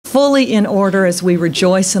fully in order as we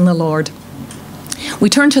rejoice in the Lord. We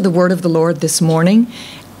turn to the word of the Lord this morning.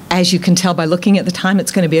 As you can tell by looking at the time,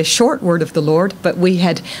 it's going to be a short word of the Lord, but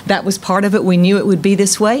that was part of it. We knew it would be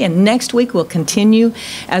this way, and next week we'll continue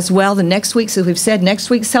as well. The next week, so we've said next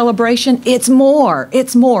week's celebration, it's more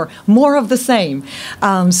of the same.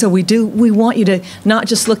 So we want you to not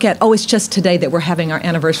just look at, it's just today that we're having our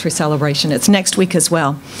anniversary celebration. It's next week as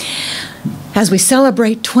well. As we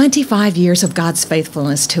celebrate 25 years of God's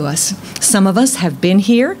faithfulness to us. Some of us have been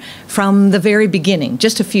here from the very beginning,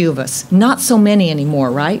 just a few of us. Not so many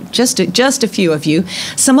anymore, right? Just a few of you.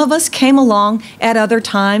 Some of us came along at other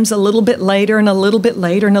times, a little bit later and a little bit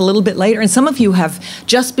later and a little bit later. And some of you have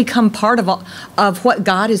just become part of what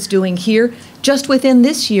God is doing here just within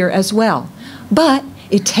this year as well. But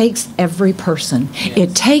it takes every person. Yes.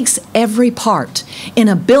 It takes every part. In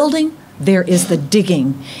a building, there is the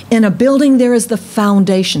digging. In a building, there is the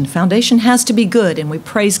foundation. Foundation has to be good, and we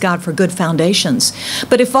praise God for good foundations.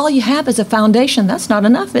 But if all you have is a foundation, that's not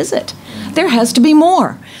enough, is it? There has to be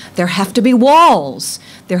more. There have to be walls.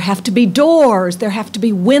 There have to be doors. There have to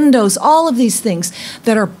be windows. All of these things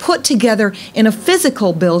that are put together in a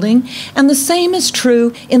physical building. And the same is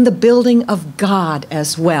true in the building of God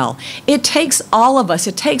as well. It takes all of us.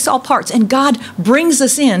 It takes all parts. And God brings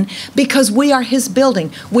us in because we are His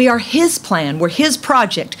building. We are His plan. We're His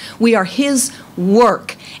project. We are His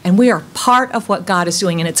work. And we are part of what God is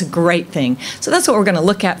doing, and it's a great thing. So that's what we're going to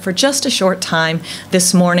look at for just a short time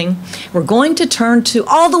this morning. We're going to turn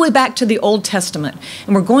all the way back to the Old Testament,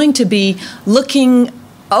 and we're going to be looking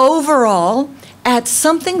overall at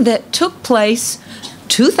something that took place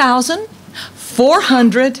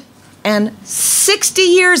 2,460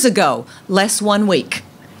 years ago, less 1 week.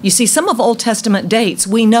 You see, some of Old Testament dates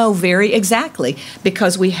we know very exactly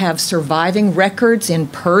because we have surviving records in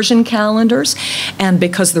Persian calendars, and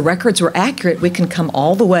because the records were accurate, we can come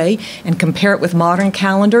all the way and compare it with modern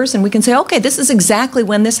calendars, and we can say, okay, this is exactly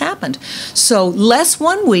when this happened. So less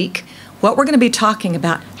 1 week, what we're going to be talking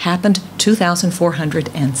about happened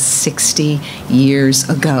 2,460 years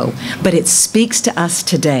ago. But it speaks to us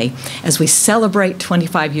today as we celebrate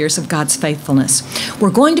 25 years of God's faithfulness.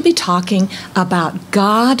 We're going to be talking about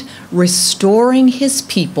God restoring His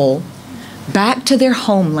people back to their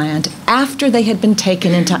homeland after they had been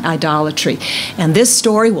taken into idolatry. And this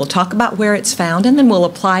story, we'll talk about where it's found, and then we'll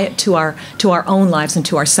apply it to our own lives and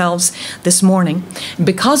to ourselves this morning.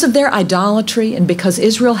 Because of their idolatry and because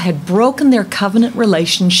Israel had broken their covenant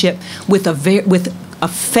relationship with a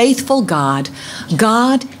faithful God,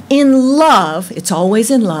 God in love, it's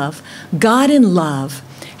always in love, God in love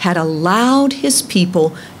had allowed His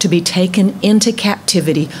people to be taken into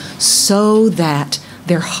captivity so that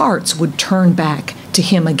their hearts would turn back to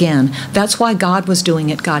Him again. That's why God was doing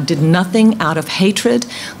it. God did nothing out of hatred.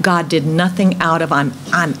 God did nothing out of, I'm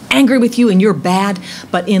angry with you and you're bad,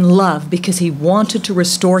 but in love, because He wanted to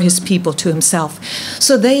restore His people to Himself.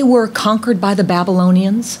 So they were conquered by the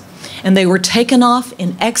Babylonians, and they were taken off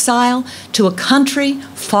in exile to a country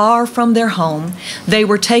far from their home. They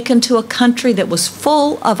were taken to a country that was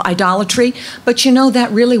full of idolatry, but you know, that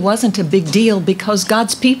really wasn't a big deal because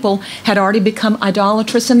God's people had already become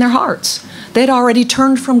idolatrous in their hearts. They'd already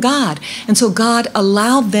turned from God, and so God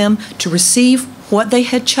allowed them to receive what they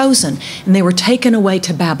had chosen, and they were taken away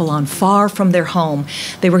to Babylon, far from their home.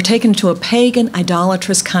 They were taken to a pagan,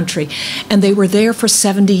 idolatrous country, and they were there for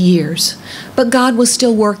 70 years. But God was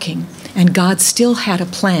still working, and God still had a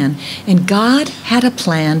plan, and God had a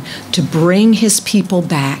plan to bring His people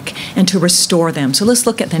back and to restore them. So let's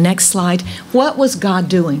look at the next slide. What was God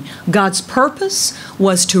doing? God's purpose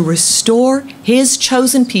was to restore His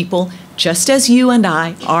chosen people, just as you and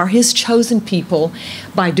I are His chosen people,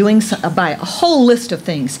 by a whole list of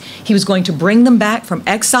things. He was going to bring them back from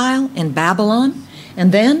exile in Babylon,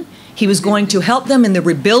 and then He was going to help them in the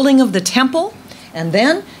rebuilding of the temple, and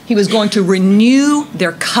then He was going to renew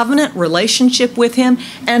their covenant relationship with Him,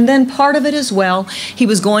 and then part of it as well, He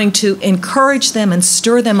was going to encourage them and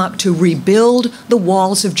stir them up to rebuild the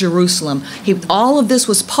walls of Jerusalem. All of this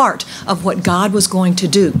was part of what God was going to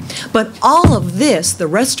do. But all of this, the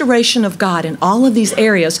restoration of God in all of these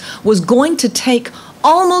areas, was going to take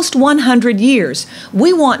almost 100 years.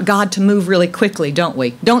 We want God to move really quickly, don't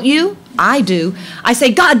we? Don't you? I do. I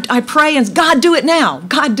say, God, I pray, and God, do it now.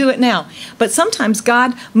 God, do it now. But sometimes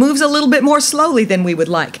God moves a little bit more slowly than we would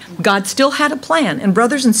like. God still had a plan. And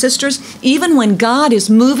brothers and sisters, even when God is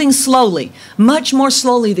moving slowly, much more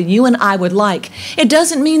slowly than you and I would like, it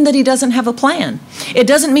doesn't mean that He doesn't have a plan. It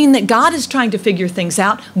doesn't mean that God is trying to figure things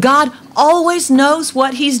out. God always knows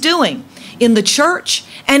what He's doing. in the church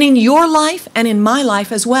and in your life and in my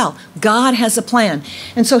life as well. God has a plan.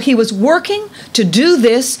 And so he was working to do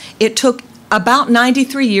this. It took about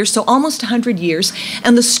 93 years, so almost 100 years.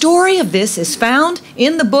 And the story of this is found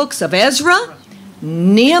in the books of Ezra,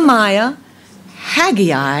 Nehemiah,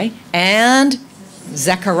 Haggai, and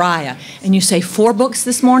Zechariah. And you say 4 books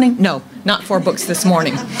this morning? No, not 4 books this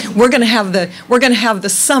morning. We're going to have the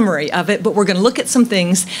summary of it, but we're going to look at some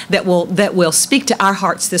things that will speak to our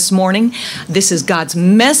hearts this morning. This is God's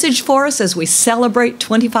message for us as we celebrate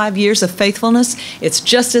 25 years of faithfulness. It's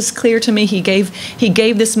just as clear to me. He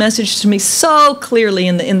gave this message to me so clearly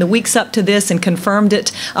in the weeks up to this and confirmed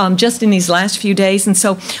it just in these last few days. And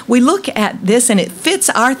so we look at this, and it fits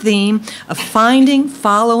our theme of finding,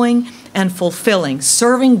 following, and fulfilling,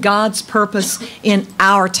 serving God's purpose in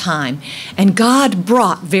our time. And God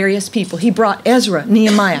brought various people. He brought Ezra,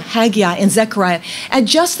 Nehemiah, Haggai, and Zechariah at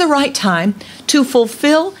just the right time to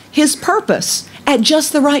fulfill his purpose at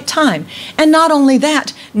just the right time. And not only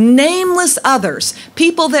that, nameless others,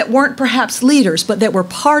 people that weren't perhaps leaders, but that were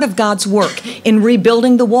part of God's work in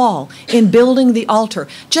rebuilding the wall, in building the altar,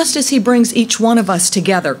 just as he brings each one of us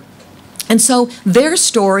together. And so their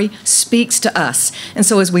story speaks to us. And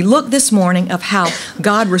so as we look this morning of how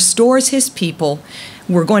God restores his people,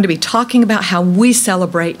 we're going to be talking about how we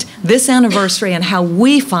celebrate this anniversary and how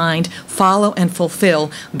we find, follow, and fulfill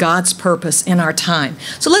God's purpose in our time.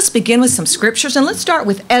 So let's begin with some scriptures, and let's start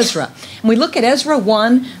with Ezra. And we look at Ezra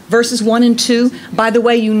 1, verses 1 and 2. By the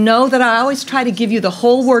way, you know that I always try to give you the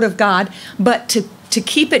whole Word of God, but to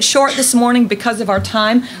keep it short this morning because of our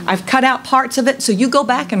time, I've cut out parts of it, so you go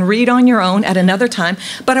back and read on your own at another time.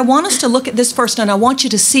 But I want us to look at this first, and I want you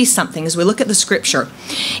to see something as we look at the scripture.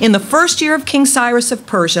 In the first year of King Cyrus of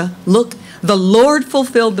Persia, look, the Lord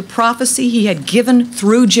fulfilled the prophecy he had given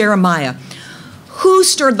through Jeremiah. Who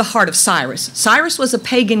stirred the heart of Cyrus? Cyrus was a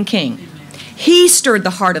pagan king. He stirred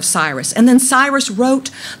the heart of Cyrus. And then Cyrus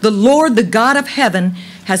wrote, "The Lord, the God of heaven,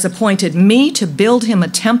 has appointed me to build him a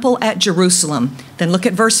temple at Jerusalem." Then look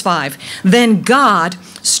at verse 5. "Then God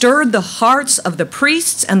stirred the hearts of the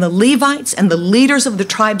priests and the Levites and the leaders of the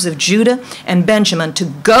tribes of Judah and Benjamin to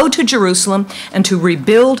go to Jerusalem and to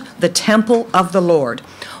rebuild the temple of the Lord."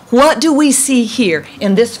 What do we see here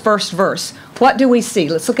in this first verse? What do we see?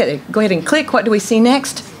 Let's look at it. Go ahead and click. What do we see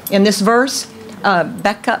next in this verse?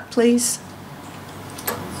 Back up, please.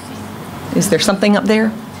 Is there something up there?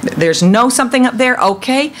 There's no something up there?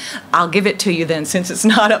 Okay, I'll give it to you then since it's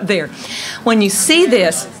not up there. When you see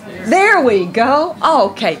this, there we go.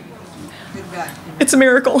 Oh, okay. It's a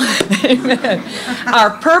miracle. Amen.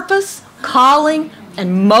 Our purpose, calling,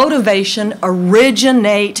 and motivation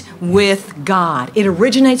originate with God. It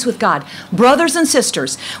originates with God. Brothers and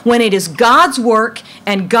sisters, when it is God's work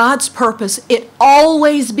and God's purpose, it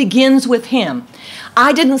always begins with him.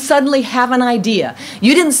 I didn't suddenly have an idea.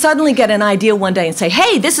 You didn't suddenly get an idea one day and say,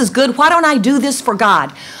 hey, this is good. Why don't I do this for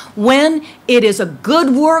God? When it is a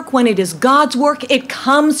good work, when it is God's work, it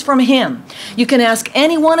comes from him. You can ask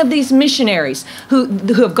any one of these missionaries who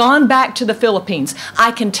have gone back to the Philippines.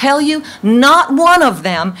 I can tell you, not one of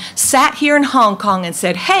them sat here in Hong Kong and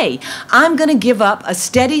said, hey, I'm going to give up a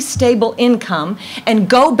steady, stable income and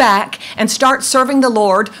go back and start serving the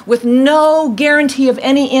Lord with no guarantee of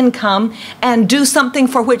any income and do something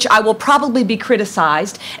for which I will probably be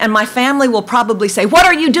criticized, and my family will probably say, what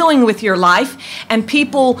are you doing with your life? And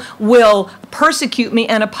people will persecute me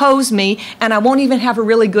and oppose me, and I won't even have a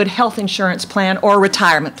really good health insurance plan or a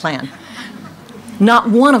retirement plan. Not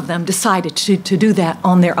one of them decided to do that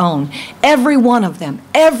on their own. Every one of them,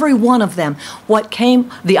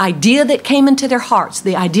 the idea that came into their hearts,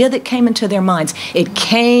 the idea that came into their minds, it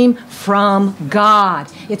came from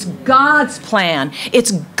God. It's God's plan.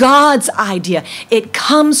 It's God's idea. It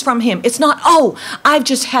comes from him. It's not, oh, I've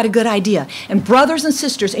just had a good idea. And brothers and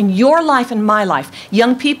sisters, in your life and my life,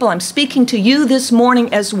 young people, I'm speaking to you this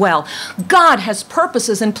morning as well. God has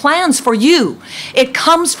purposes and plans for you. It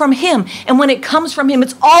comes from him. And when it comes from him,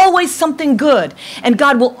 it's always something good. And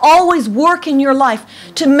God will always work in your life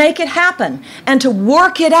to make it happen and to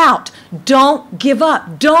work it out. Don't give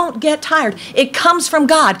up. Don't get tired. It comes from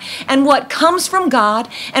God. And what comes from God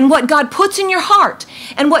and what God puts in your heart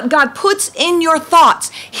and what God puts in your thoughts,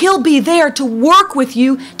 he'll be there to work with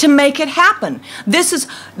you to make it happen. This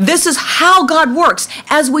is how God works,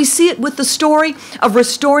 as we see it with the story of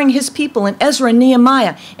restoring his people in Ezra and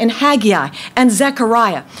Nehemiah and Haggai and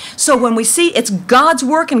Zechariah. So when we see it's God's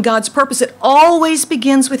work and God's purpose, it always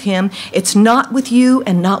begins with him. It's not with you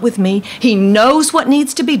and not with me. He knows what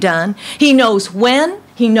needs to be done. He knows when.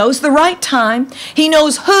 He knows the right time. He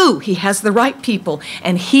knows who. He has the right people.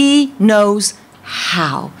 And he knows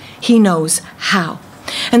how. He knows how.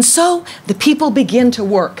 And so the people begin to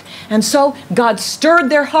work. And so God stirred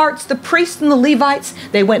their hearts. The priests and the Levites,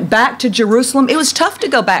 they went back to Jerusalem. It was tough to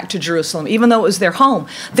go back to Jerusalem, even though it was their home.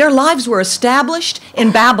 Their lives were established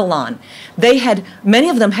in Babylon. Many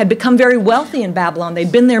of them had become very wealthy in Babylon.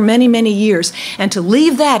 They'd been there many, many years. And to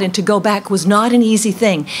leave that and to go back was not an easy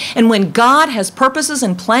thing. And when God has purposes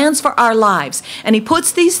and plans for our lives, and He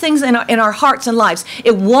puts these things in our hearts and lives,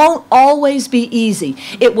 it won't always be easy.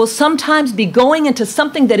 It will sometimes be going into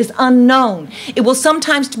something that is unknown. It will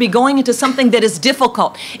sometimes be going into something that is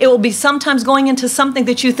difficult. It will be sometimes going into something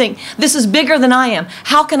that you think, this is bigger than I am.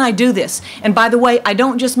 How can I do this? And by the way, I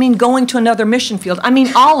don't just mean going to another mission field. I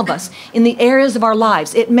mean all of us in the areas of our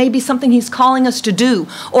lives. It may be something He's calling us to do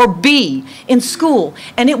or be in school,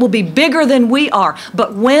 and it will be bigger than we are.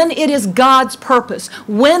 But when it is God's purpose,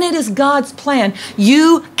 when it is God's plan,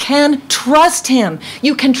 you can trust Him.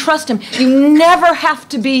 You can trust Him. You never have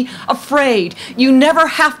to be afraid. You never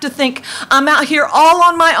have to think, I'm out here all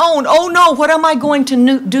on my own. Oh no, what am I going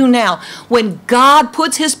to do now? When God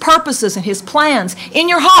puts His purposes and His plans in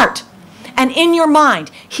your heart and in your mind,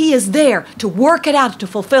 He is there to work it out, to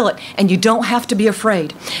fulfill it, and you don't have to be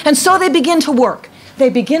afraid. And so they begin to work. They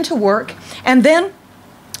begin to work, and then,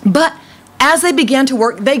 but as they began to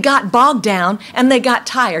work, they got bogged down and they got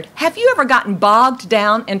tired. Have you ever gotten bogged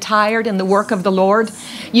down and tired in the work of the Lord?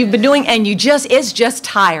 You've been doing, and it's just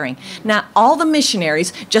tiring. Now, all the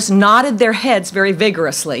missionaries just nodded their heads very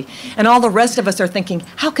vigorously, and all the rest of us are thinking,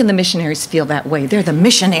 how can the missionaries feel that way? They're the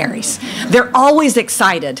missionaries. They're always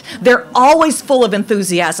excited. They're always full of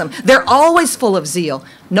enthusiasm. They're always full of zeal.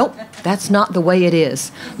 Nope, that's not the way it is.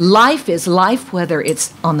 Life is life, whether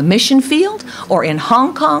it's on the mission field or in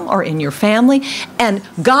Hong Kong or in your family. And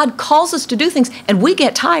God calls us to do things, and we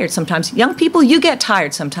get tired sometimes. Young people, you get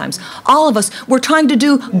tired sometimes. All of us, we're trying to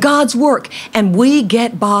do God's work, and we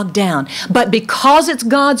get bogged down. But because it's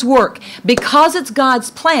God's work, because it's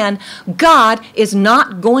God's plan, God is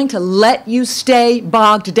not going to let you stay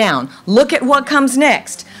bogged down. Look at what comes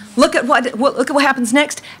next. Look at what happens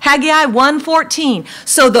next. Haggai 1:14.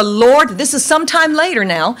 So the Lord, this is sometime later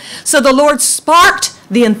now, so the Lord sparked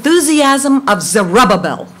the enthusiasm of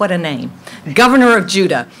Zerubbabel, what a name, governor of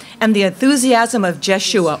Judah, and the enthusiasm of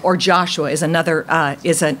Jeshua, or Joshua is another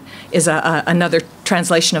another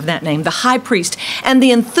translation of that name, the high priest, and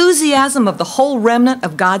the enthusiasm of the whole remnant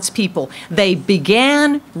of God's people. They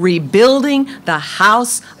began rebuilding the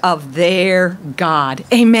house of their God.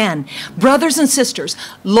 Amen. Brothers and sisters,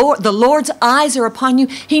 the Lord's eyes are upon you.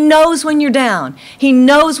 He knows when you're down. He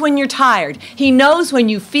knows when you're tired. He knows when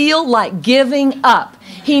you feel like giving up.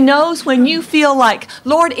 He knows when you feel like,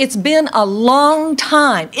 Lord, it's been a long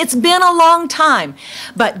time. It's been a long time.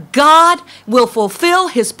 But God will fulfill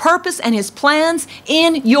His purpose and His plans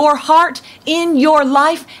in your heart, in your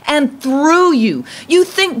life, and through you. You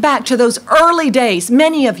think back to those early days,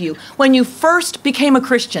 many of you, when you first became a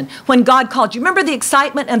Christian, when God called you. Remember the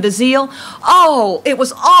excitement and the zeal? Oh, it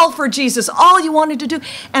was all for Jesus, all you wanted to do.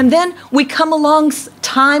 And then we come along,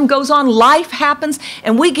 time goes on, life happens,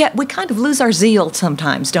 and we kind of lose our zeal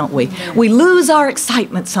sometimes, don't we? We lose our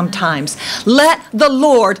excitement sometimes. Let the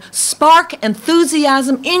Lord spark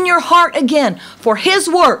enthusiasm in your heart again for His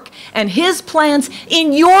work and His plans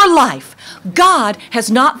in your life. God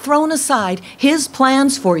has not thrown aside His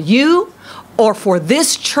plans for you or for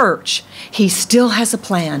this church. He still has a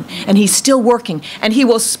plan, and He's still working, and He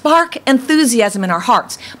will spark enthusiasm in our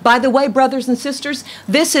hearts. By the way, brothers and sisters,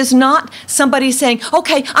 this is not somebody saying,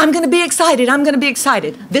 okay, I'm going to be excited, I'm going to be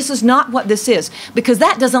excited. This is not what this is, because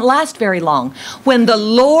that doesn't last very long. When the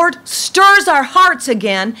Lord stirs our hearts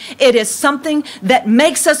again, it is something that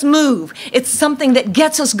makes us move. It's something that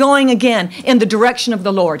gets us going again in the direction of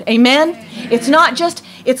the Lord. Amen? It's not just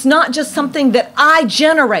something that I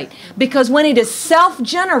generate, because when it is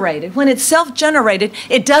self-generated,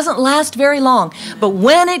 it doesn't last very long. But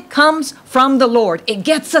when it comes from the Lord, it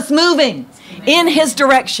gets us moving in His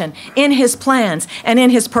direction, in His plans, and in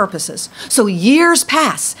His purposes. So years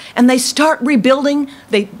pass, and they start rebuilding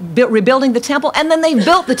the temple, and then they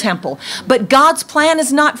built the temple. But God's plan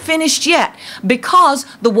is not finished yet, because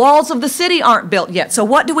the walls of the city aren't built yet. So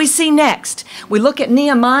what do we see next? We look at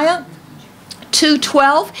Nehemiah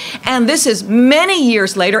 2:12, and this is many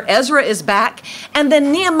years later. Ezra is back, and then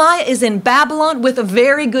Nehemiah is in Babylon with a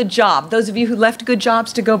very good job. Those of you who left good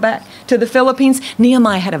jobs to go back to the Philippines,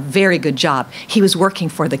 Nehemiah had a very good job. He was working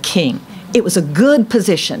for the king. It was a good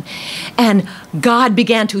position, and God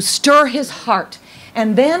began to stir his heart.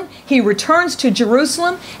 And then he returns to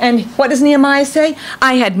Jerusalem, and what does Nehemiah say?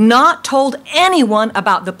 I had not told anyone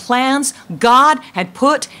about the plans God had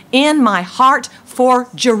put in my heart for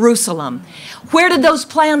Jerusalem. Where did those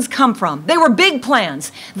plans come from? They were big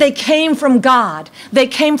plans. They came from God. They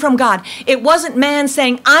came from God. It wasn't man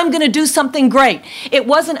saying, I'm going to do something great. It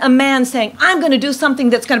wasn't a man saying, I'm going to do something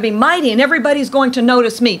that's going to be mighty and everybody's going to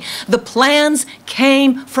notice me. The plans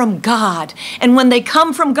came from God. And when they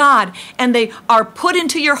come from God and they are put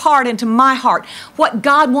into your heart, into my heart, what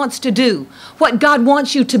God wants to do, what God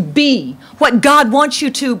wants you to be, what God wants you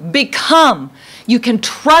to become, you can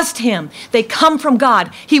trust Him. They come from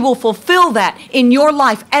God. He will fulfill that in your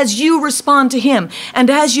life as you respond to Him and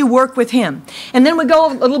as you work with Him. And then we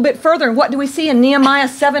go a little bit further, and what do we see in Nehemiah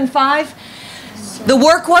 7:5? The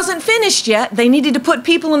work wasn't finished yet. They needed to put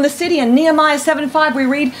people in the city. In Nehemiah 7:5 we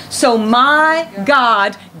read, so my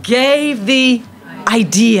God gave the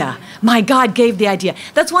idea. My God gave the idea.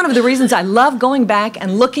 That's one of the reasons I love going back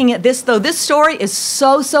and looking at this, though this story is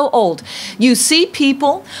so old. You see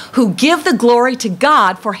people who give the glory to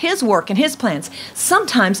God for His work and His plans.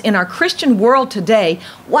 Sometimes in our Christian world today,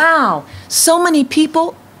 wow, so many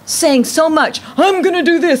people saying so much, I'm going to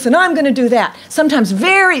do this and I'm going to do that. Sometimes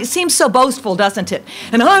it seems so boastful, doesn't it?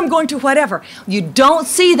 And I'm going to whatever. You don't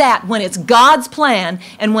see that when it's God's plan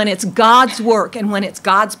and when it's God's work and when it's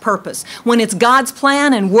God's purpose. When it's God's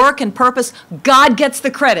plan and work and purpose, God gets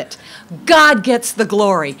the credit. God gets the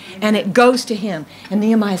glory, and it goes to Him. And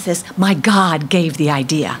Nehemiah says, my God gave the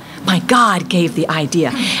idea. My God gave the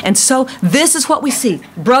idea. And so this is what we see,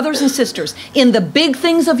 brothers and sisters, in the big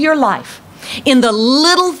things of your life, in the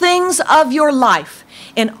little things of your life,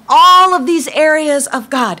 in all of these areas of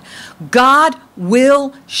God, God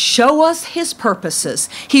will show us His purposes.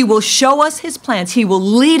 He will show us His plans. He will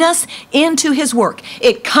lead us into His work.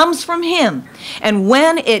 It comes from Him. And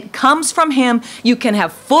when it comes from Him, you can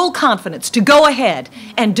have full confidence to go ahead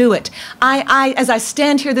and do it. As I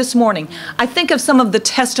stand here this morning, I think of some of the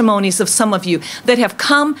testimonies of some of you that have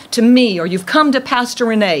come to me, or you've come to Pastor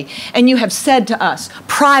Renee, and you have said to us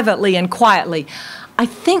privately and quietly, I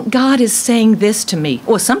think God is saying this to me.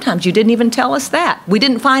 Well, sometimes you didn't even tell us that. We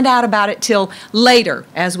didn't find out about it till later,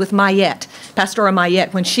 as with Mayette, Pastora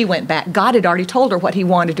Mayette, when she went back. God had already told her what He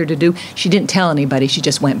wanted her to do. She didn't tell anybody. She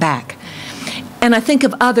just went back. And I think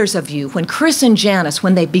of others of you, when Chris and Janice,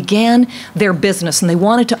 when they began their business and they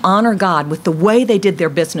wanted to honor God with the way they did their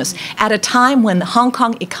business at a time when the Hong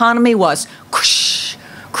Kong economy was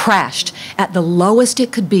crashed at the lowest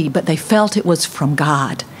it could be, but they felt it was from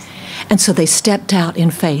God. And so they stepped out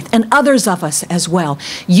in faith, and others of us as well.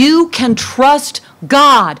 You can trust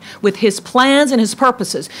God with His plans and His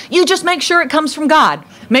purposes. You just make sure it comes from God.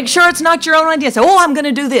 Make sure it's not your own idea. Say, oh, I'm going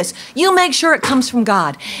to do this. You make sure it comes from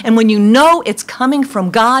God. And when you know it's coming from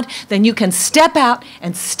God, then you can step out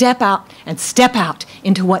and step out and step out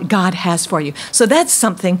into what God has for you. So that's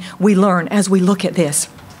something we learn as we look at this.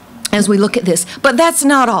 But that's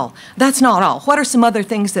not all. That's not all. What are some other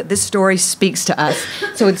things that this story speaks to us?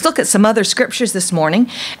 So let's look at some other scriptures this morning,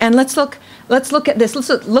 and let's look at this. Let's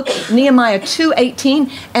look at Nehemiah 2:18,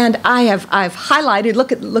 and I've highlighted.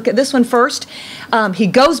 Look at this one first. He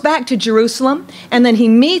goes back to Jerusalem, and then he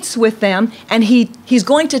meets with them, and he's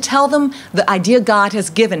going to tell them the idea God has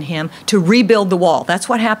given him to rebuild the wall. That's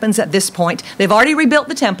what happens at this point. They've already rebuilt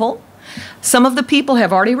the temple. Some of the people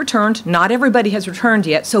have already returned. Not everybody has returned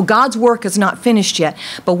yet, so God's work is not finished yet.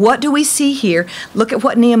 But what do we see here? Look at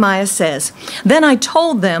what Nehemiah says. Then I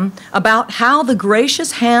told them about how the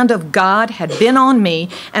gracious hand of God had been on me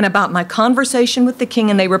and about my conversation with the king,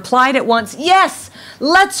 and they replied at once, yes,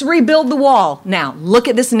 let's rebuild the wall. Now, look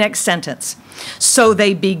at this next sentence. So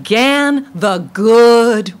they began the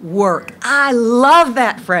good work. I love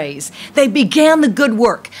that phrase. They began the good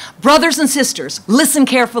work. Brothers and sisters, listen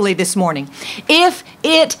carefully this morning. If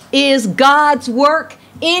it is God's work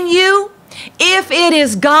in you, if it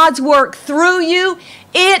is God's work through you,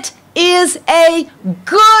 it is a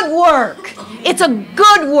good work. It's a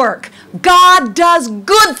good work. God does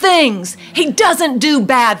good things. He doesn't do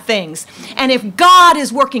bad things. And if God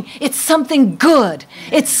is working, it's something good.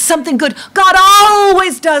 It's something good. God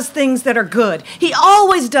always does things that are good. He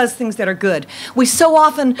always does things that are good. We so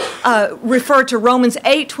often refer to Romans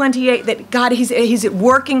 8:28 that God, He's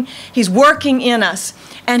working in us,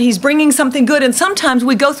 and He's bringing something good. And sometimes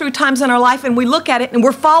we go through times in our life and we look at it and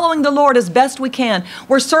we're following the Lord as best we can.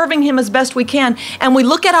 We're serving Him as best we can. And we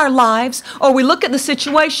look at our lives, or we look at the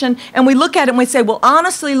situation and we look at it and we say, well,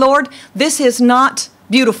 honestly, Lord, this is not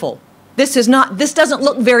beautiful. This doesn't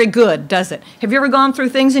look very good, does it? Have you ever gone through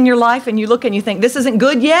things in your life and you look and you think, this isn't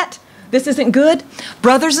good yet? This isn't good.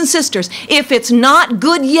 Brothers and sisters, if it's not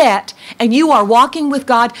good yet and you are walking with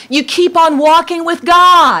God, you keep on walking with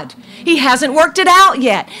God. He hasn't worked it out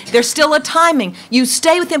yet. There's still a timing. You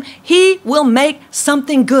stay with Him. He will make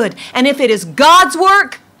something good. And if it is God's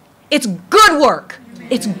work, it's good work.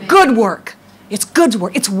 It's good work. It's good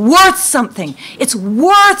work. It's worth something. It's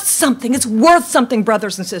worth something. It's worth something,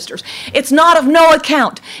 brothers and sisters. It's not of no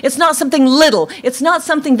account. It's not something little. It's not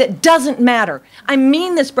something that doesn't matter. I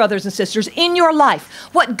mean this, brothers and sisters, in your life.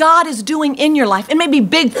 What God is doing in your life. It may be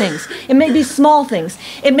big things. It may be small things.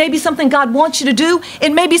 It may be something God wants you to do.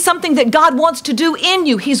 It may be something that God wants to do in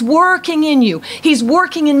you. He's working in you. He's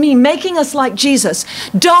working in me, making us like Jesus.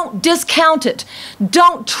 Don't discount it.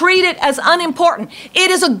 Don't treat it as unimportant. It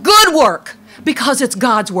is a good work. Because it's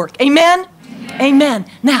God's work. Amen? Amen? Amen.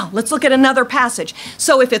 Now, let's look at another passage.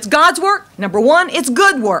 So if it's God's work, number one, it's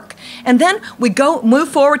good work. And then we move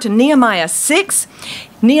forward to Nehemiah 6.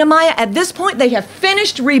 Nehemiah, at this point, they have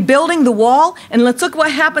finished rebuilding the wall. And let's look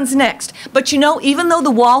what happens next. But you know, even though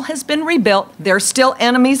the wall has been rebuilt, there's still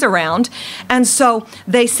enemies around. And so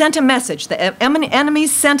they sent a message. The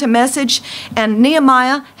enemies sent a message. And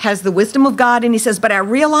Nehemiah has the wisdom of God. And he says, but I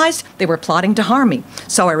realized they were plotting to harm me.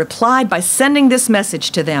 So I replied by sending this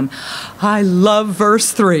message to them. I love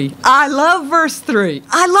verse 3. I love verse 3.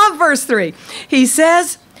 I love verse 3. He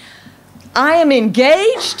says, I am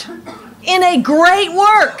engaged in a great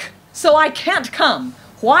work, so I can't come.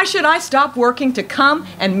 Why should I stop working to come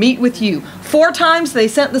and meet with you? 4 times they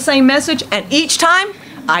sent the same message, and each time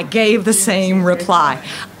I gave the same reply.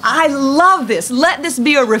 I love this. Let this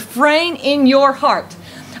be a refrain in your heart.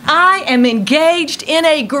 I am engaged in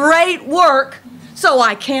a great work, so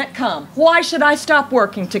I can't come. Why should I stop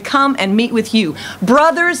working to come and meet with you?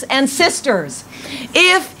 Brothers and sisters,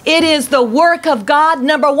 if it is the work of God,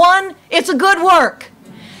 number one, it's a good work.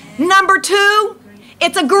 Number 2,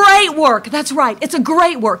 it's a great work. That's right. It's a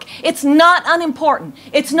great work. It's not unimportant.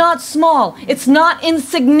 It's not small. It's not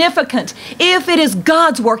insignificant. If it is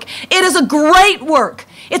God's work, it is a great work.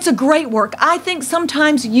 It's a great work. I think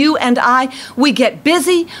sometimes you and I, we get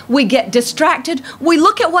busy, we get distracted, we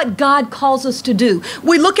look at what God calls us to do.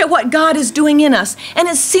 We look at what God is doing in us, and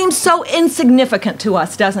it seems so insignificant to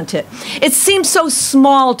us, doesn't it? It seems so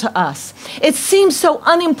small to us. It seems so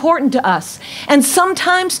unimportant to us. And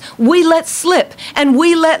sometimes we let slip and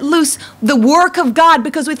we let loose the work of God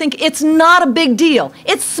because we think it's not a big deal.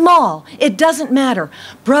 It's small. It doesn't matter.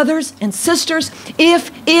 Brothers and sisters,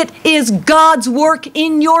 if it is God's work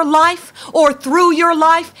in your life or through your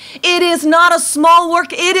life, it is not a small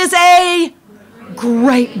work. It is a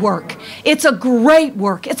great work. It's a great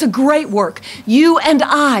work. It's a great work. You and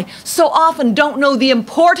I so often don't know the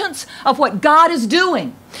importance of what God is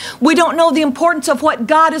doing. We don't know the importance of what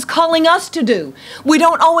God is calling us to do. We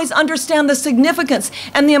don't always understand the significance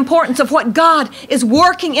and the importance of what God is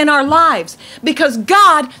working in our lives because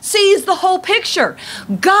God sees the whole picture.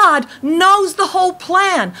 God knows the whole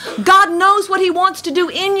plan. God knows what He wants to do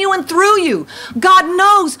in you and through you. God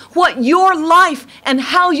knows what your life and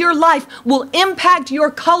how your life will impact your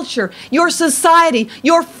culture, your society,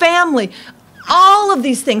 your family. All of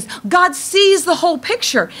these things. God sees the whole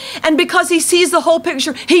picture. And because He sees the whole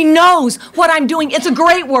picture, He knows what I'm doing. It's a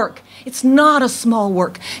great work. It's not a small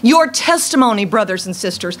work. Your testimony, brothers and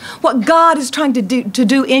sisters, what God is trying to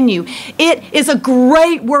do in you, it is a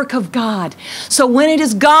great work of God. So when it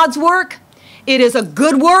is God's work, it is a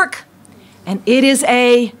good work, and it is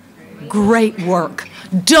a great work.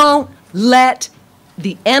 Don't let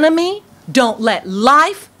the enemy, don't let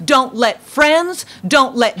life, don't let friends,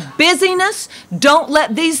 don't let busyness, don't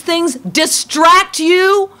let these things distract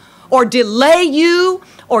you or delay you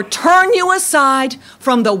or turn you aside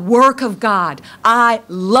from the work of God. I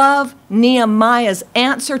love Nehemiah's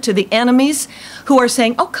answer to the enemies who are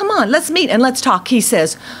saying, oh, come on, let's meet and let's talk. He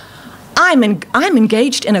says, I'm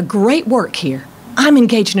engaged in a great work here. I'm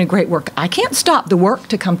engaged in a great work. I can't stop the work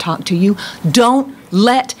to come talk to you. Don't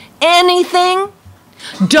let anything,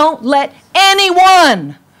 don't let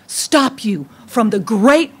anyone stop you from the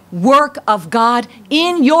great work of God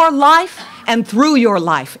in your life and through your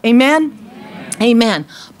life. Amen? Amen. Amen.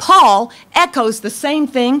 Paul echoes the same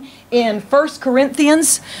thing in 1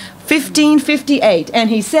 Corinthians 15:58. And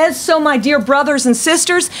he says, so my dear brothers and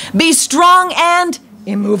sisters, be strong and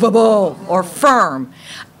immovable or firm.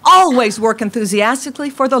 Always work enthusiastically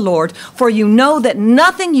for the Lord, for you know that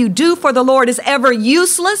nothing you do for the Lord is ever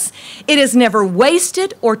useless. It is never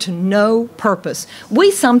wasted or to no purpose. We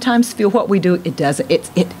sometimes feel what we do,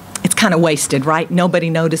 it's kind of wasted, right? Nobody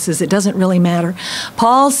notices. It doesn't really matter.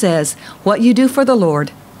 Paul says, what you do for the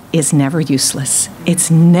Lord, is never useless.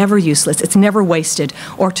 It's never useless. It's never wasted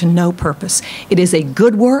or to no purpose. It is a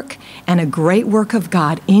good work and a great work of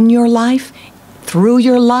God in your life,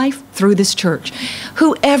 through this church.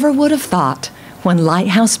 Whoever would have thought when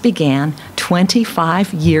Lighthouse began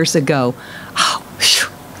 25 years ago,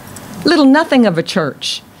 little nothing of a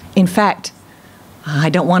church. In fact, I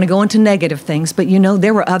don't want to go into negative things, but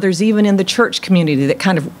there were others even in the church community that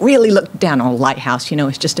kind of really looked down on Lighthouse.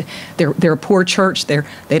 It's just they're a poor church. They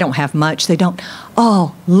don't have much.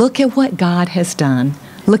 Oh, look at what God has done.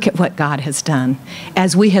 Look at what God has done.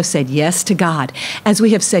 As we have said yes to God, as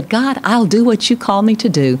we have said, God, I'll do what you call me to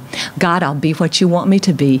do. God, I'll be what you want me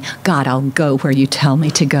to be. God, I'll go where you tell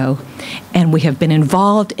me to go. And we have been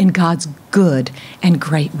involved in God's good and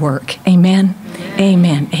great work. Amen.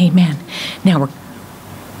 Amen. Amen. Now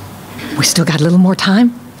we still got a little more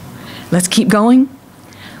time. Let's keep going.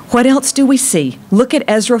 What else do we see? Look at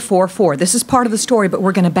Ezra 4:4. This is part of the story, but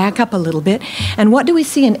we're going to back up a little bit. And what do we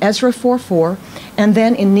see in Ezra 4:4 and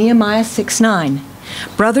then in Nehemiah 6:9?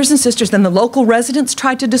 Brothers and sisters, then the local residents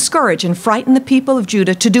tried to discourage and frighten the people of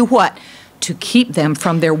Judah to do what? To keep them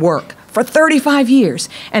from their work for 35 years.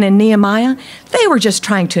 And in Nehemiah, they were just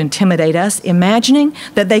trying to intimidate us, imagining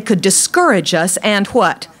that they could discourage us and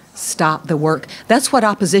what? Stop the work. That's what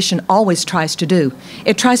opposition always tries to do.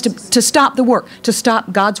 It tries to stop the work, to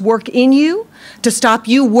stop God's work in you, to stop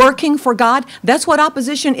you working for God. That's what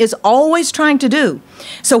opposition is always trying to do.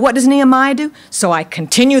 So what does Nehemiah do? So I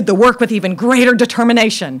continued the work with even greater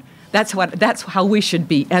determination. That's how we should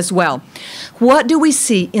be as well. What do we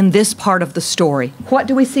see in this part of the story? What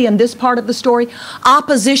do we see in this part of the story?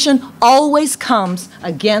 Opposition always comes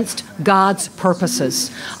against God's purposes.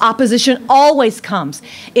 Opposition always comes.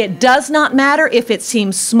 It does not matter if it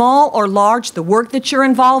seems small or large, the work that you're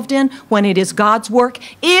involved in, when it is God's work.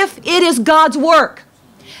 If it is God's work,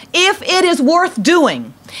 if it is worth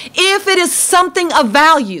doing, if it is something of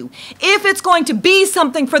value, if it's going to be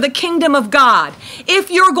something for the kingdom of God, if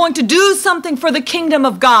you're going to do something for the kingdom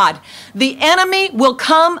of God, the enemy will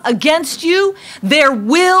come against you. There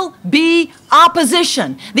will be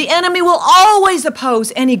opposition. The enemy will always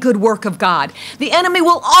oppose any good work of God. The enemy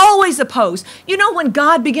will always oppose. When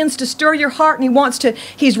God begins to stir your heart and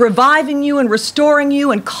he's reviving you and restoring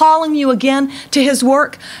you and calling you again to his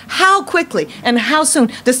work, how quickly and how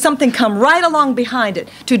soon does something come right along behind it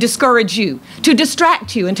to discourage you, to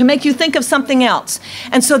distract you, and to make you think of something else,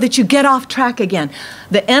 and so that you get off track again.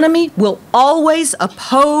 The enemy will always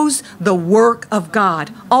oppose the work of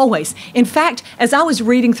God, always. In fact, as I was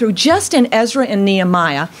reading through just in Ezra and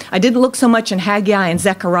Nehemiah, I didn't look so much in Haggai and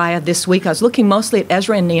Zechariah this week. I was looking mostly at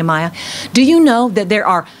Ezra and Nehemiah. Do you know that there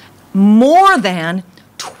are more than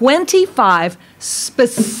 25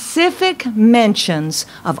 specific mentions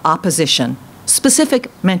of opposition? Specific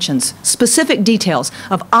mentions, specific details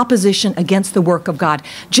of opposition against the work of God.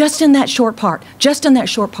 Just in that short part.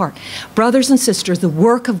 Brothers and sisters, the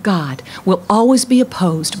work of God will always be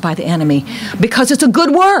opposed by the enemy because it's a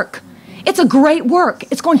good work. It's a great work.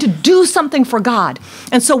 It's going to do something for God.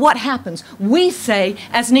 And so what happens? We say,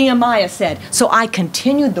 as Nehemiah said, so I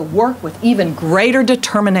continued the work with even greater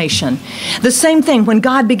determination. The same thing when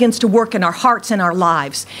God begins to work in our hearts and our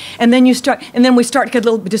lives. And then we start to get a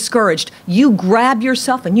little bit discouraged. You grab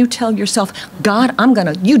yourself and you tell yourself, God,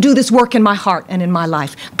 you do this work in my heart and in my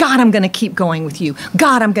life. God, I'm going to keep going with you.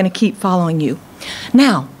 God, I'm going to keep following you.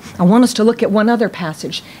 Now, I want us to look at one other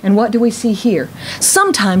passage. And what do we see here?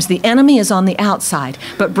 Sometimes the enemy is on the outside.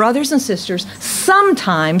 But brothers and sisters,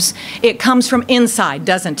 sometimes it comes from inside,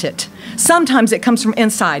 doesn't it? Sometimes it comes from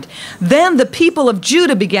inside. Then the people of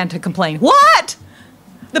Judah began to complain. What?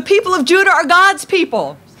 The people of Judah are God's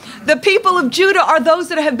people. The people of Judah are those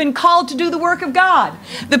that have been called to do the work of God.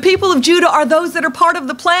 The people of Judah are those that are part of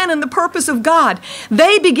the plan and the purpose of God.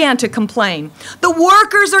 They began to complain. The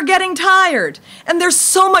workers are getting tired, and there's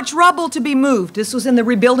so much rubble to be moved. This was in the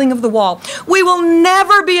rebuilding of the wall. We will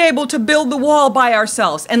never be able to build the wall by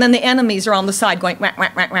ourselves. And then the enemies are on the side going, wah, wah,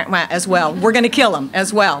 wah, wah, wah, as well. We're going to kill them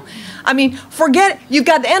as well. Forget it. You've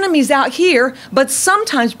got the enemies out here, but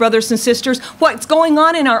sometimes, brothers and sisters, what's going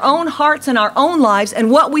on in our own hearts and our own lives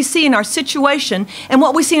and what we see in our situation and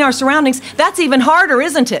what we see in our surroundings, that's even harder,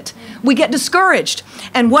 isn't it? We get discouraged.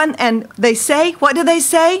 And they say, what do they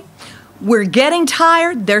say? We're getting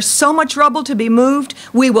tired. There's so much rubble to be moved.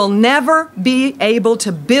 We will never be able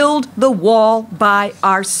to build the wall by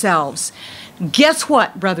ourselves. Guess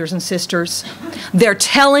what, brothers and sisters? They're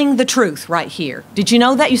telling the truth right here. Did you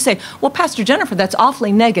know that? You say, well, Pastor Jennifer, that's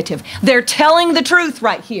awfully negative. They're telling the truth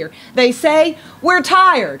right here. They say, we're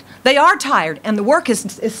tired. They are tired, and the work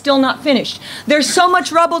is still not finished. There's so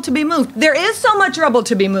much rubble to be moved. There is so much rubble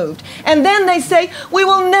to be moved. And then they say, we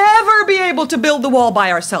will never be able to build the wall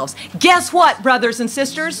by ourselves. Guess what, brothers and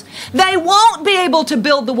sisters? They won't be able to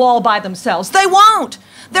build the wall by themselves. They won't.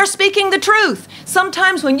 They're speaking the truth.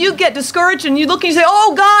 Sometimes when you get discouraged and you look and you say,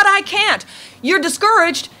 oh, God, I can't. You're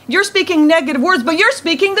discouraged. You're speaking negative words, but you're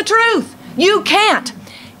speaking the truth. You can't.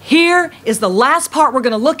 Here is the last part we're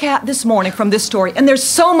going to look at this morning from this story. And there's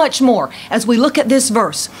so much more as we look at this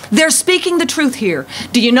verse. They're speaking the truth here.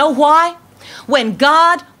 Do you know why? When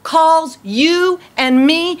God calls you and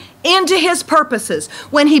me into His purposes,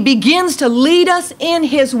 when He begins to lead us in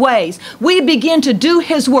His ways, we begin to do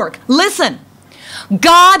His work. Listen.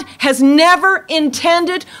 God has never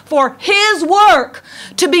intended for His work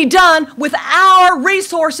to be done with our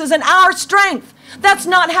resources and our strength. That's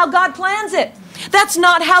not how God plans it. That's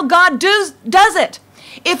not how God does it.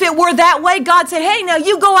 If it were that way, God said, hey, now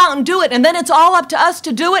you go out and do it, and then it's all up to us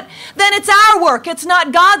to do it, then it's our work. It's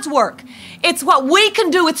not God's work. It's what we can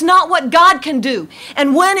do. It's not what God can do.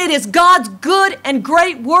 And when it is God's good and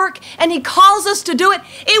great work and He calls us to do it,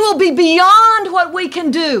 it will be beyond what we can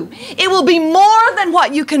do. It will be more than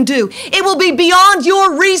what you can do. It will be beyond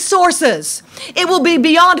your resources. It will be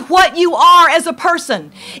beyond what you are as a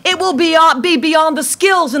person. It will be beyond the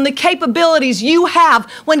skills and the capabilities you have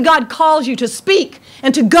when God calls you to speak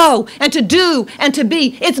and to go and to do and to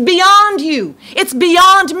be. It's beyond you. It's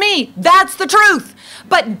beyond me. That's the truth.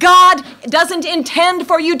 But God doesn't intend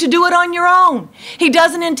for you to do it on your own. He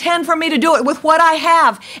doesn't intend for me to do it with what I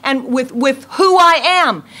have and with who I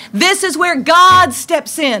am. This is where God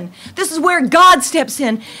steps in. This is where God steps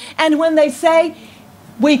in. And when they say,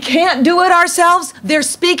 we can't do it ourselves, they're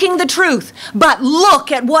speaking the truth. But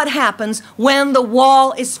look at what happens when the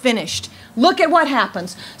wall is finished. Look at what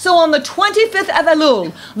happens. So on the 25th of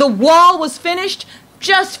Elul, the wall was finished.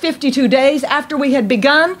 Just 52 days after we had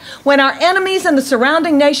begun, when our enemies and the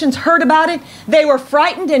surrounding nations heard about it, they were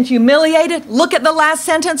frightened and humiliated. Look at the last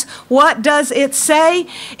sentence. What does it say?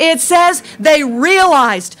 It says they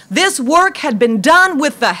realized this work had been done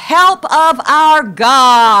with the help of our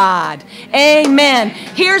God. Amen.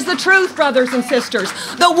 Here's the truth, brothers and sisters.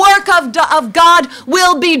 The work of God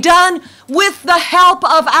will be done with the help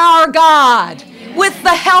of our God. With the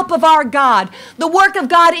help of our God. The work of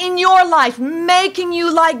God in your life, making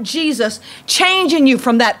you like Jesus, changing you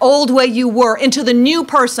from that old way you were into the new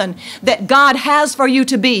person that God has for you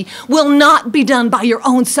to be, will not be done by your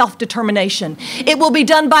own self-determination. It will be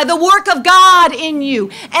done by the work of God in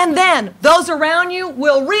you. And then those around you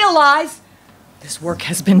will realize this work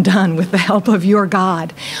has been done with the help of your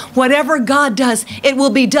God. Whatever God does, it will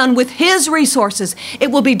be done with His resources.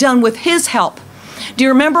 It will be done with His help. Do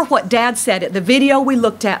you remember what Dad said at the video we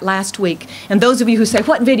looked at last week? And those of you who say,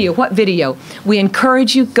 what video, what video? We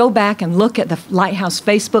encourage you, go back and look at the Lighthouse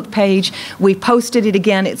Facebook page. We posted it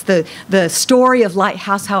again. It's the story of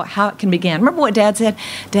Lighthouse, how it can begin. Remember what Dad said?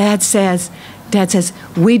 Dad says,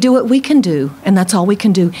 we do what we can do, and that's all we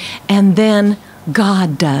can do. And then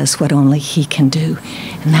God does what only He can do.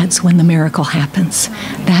 And that's when the miracle happens.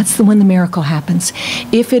 That's when the miracle happens.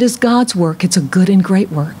 If it is God's work, it's a good and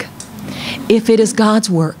great work. If it is God's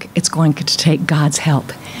work, it's going to take God's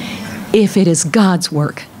help. If it is God's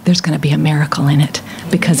work, there's going to be a miracle in it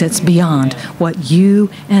because it's beyond what you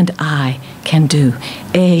and I can do.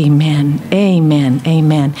 Amen, amen,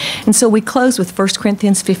 amen. And so we close with 1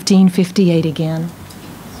 Corinthians 15:58 again.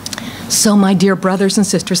 So, my dear brothers and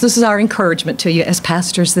sisters, this is our encouragement to you as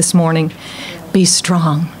pastors this morning. Be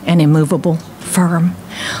strong and immovable, firm.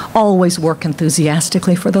 Always work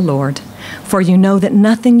enthusiastically for the Lord, for you know that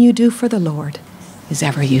nothing you do for the Lord is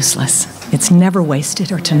ever useless. It's never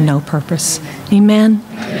wasted or to no purpose. Amen?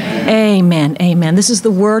 Amen. Amen. This is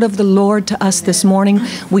the word of the Lord to us this morning.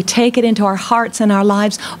 We take it into our hearts and our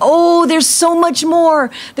lives. Oh, there's so much more.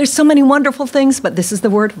 There's so many wonderful things, but this is the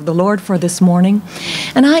word of the Lord for this morning.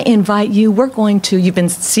 And I invite you, you've been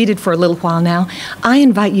seated for a little while now. I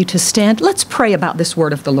invite you to stand. Let's pray about this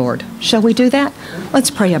word of the Lord. Shall we do that? Let's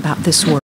pray about this word.